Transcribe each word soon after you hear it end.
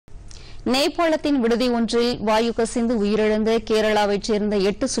நேபாளத்தின் விடுதி ஒன்றில் வாயு கசிந்து உயிரிழந்த கேரளாவைச் சேர்ந்த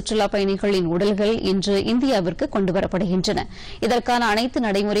 8 சுற்றுலாப் பயணிகளின் உடல்கள் இன்று இந்தியாவிற்கு கொண்டுவரப்படுகின்றன. இதற்கான அனைத்து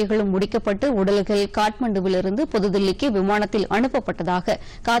நடைமுறைகளும் முடிக்கப்பட்டு உடல்கள் காட்மண்டுவிலிருந்து புதுதில்லிக்கு விமானத்தில் அனுப்பப்பட்டதாக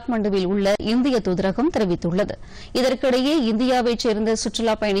காட்மண்டுவில் உள்ள இந்திய தூதரகம் தெரிவித்துள்ளது. இதற்கிடையே இந்தியாவைச் சேர்ந்த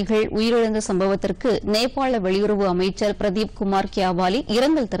சுற்றுலாப் பயணிகள் உயிரிழந்த சம்பவத்திற்கு நேபாள வெளியுறவு அமைச்சர் பிரதீப் குமார் கியாவாலி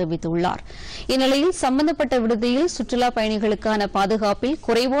இரங்கல் தெரிவித்துள்ளார். இந்நிலையில் சம்பந்தப்பட்ட விடுதியில் சுற்றுலாப் பயணிகளுக்கான பாதுகாப்பில்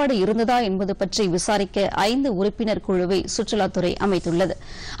குறைபாடு இருந்ததா என்பது பற்றி விசாரிக்க 5 உறுப்பினர் குழுவை சுற்றுலாத்துறை அமைத்துள்ளது.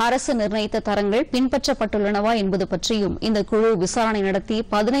 அரசு நிர்ணயித்த தரங்கள் பின்பற்றப்பட்டுள்ளனவா என்பது பற்றியும் இந்த குழு விசாரணை நடத்தி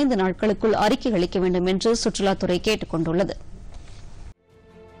 15 நாட்களுக்குள் அறிக்கை அளிக்க வேண்டும் என்று சுற்றுலாத்துறை கேட்டுக் கொண்டுள்ளது.